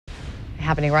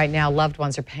Happening right now, loved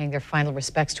ones are paying their final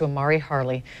respects to Amari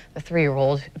Harley, the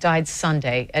 3-year-old who died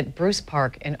Sunday at Bruce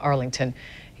Park in Arlington.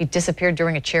 He disappeared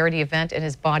during a charity event and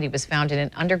his body was found in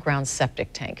an underground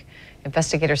septic tank.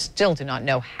 Investigators still do not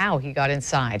know how he got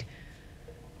inside.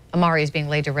 Amari is being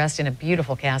laid to rest in a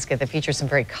beautiful casket that features some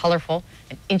very colorful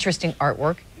and interesting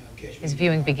artwork. His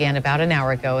viewing began about an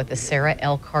hour ago at the Sarah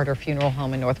L. Carter Funeral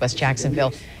Home in Northwest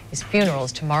Jacksonville. His funeral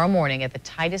is tomorrow morning at the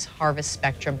Titus Harvest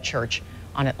Spectrum Church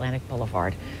on Atlantic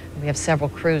Boulevard. We have several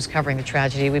crews covering the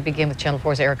tragedy. We begin with Channel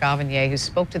 4's Eric Avanier, who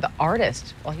spoke to the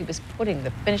artist while he was putting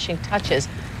the finishing touches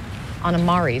on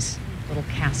Amari's little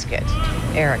casket.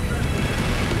 Eric.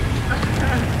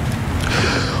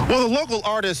 Well, the local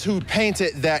artist who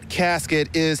painted that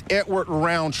casket is Edward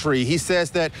Roundtree. He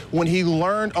says that when he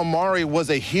learned Amari was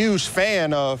a huge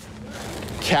fan of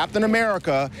Captain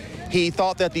America, he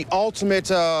thought that the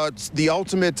ultimate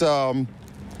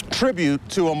tribute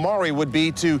to Amari would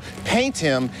be to paint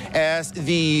him as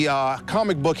the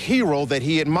comic book hero that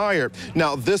he admired.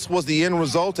 Now, this was the end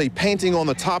result, a painting on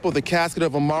the top of the casket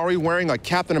of Amari wearing a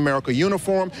Captain America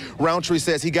uniform. Roundtree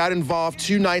says he got involved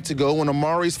 2 nights ago when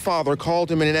Amari's father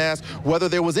called him and asked whether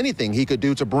there was anything he could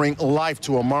do to bring life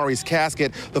to Amari's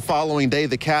casket. The following day,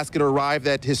 the casket arrived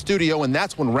at his studio, and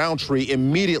that's when Roundtree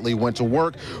immediately went to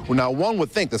work. Well, now, one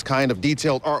would think this kind of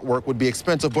detailed artwork would be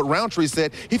expensive, but Roundtree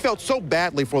said he felt so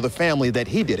badly for the family that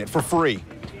he did it for free.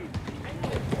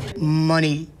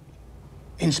 Money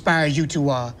inspires you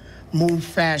to move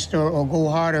faster or go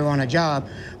harder on a job,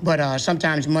 but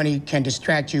sometimes money can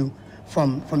distract you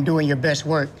from doing your best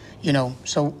work, you know.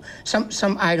 So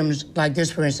some items like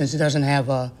this, for instance, it doesn't have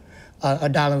a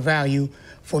dollar value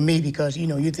for me because, you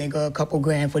know, you think a couple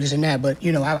grand for this and that, but,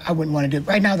 you know, I wouldn't want to do it.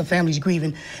 Right now, the family's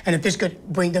grieving, and if this could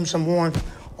bring them some warmth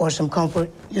or some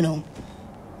comfort, you know,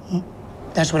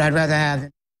 that's what I'd rather have.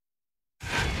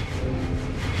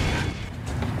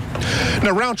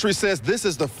 Now, Roundtree says this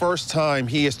is the first time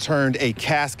he has turned a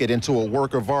casket into a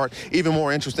work of art. Even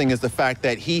more interesting is the fact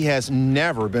that he has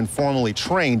never been formally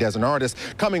trained as an artist.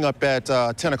 Coming up at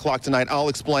 10 o'clock tonight, I'll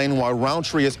explain why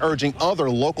Roundtree is urging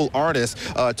other local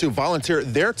artists to volunteer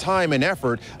their time and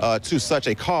effort to such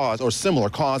a cause or similar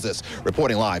causes.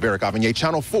 Reporting live, Eric Avanier,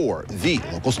 Channel 4, the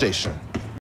local station.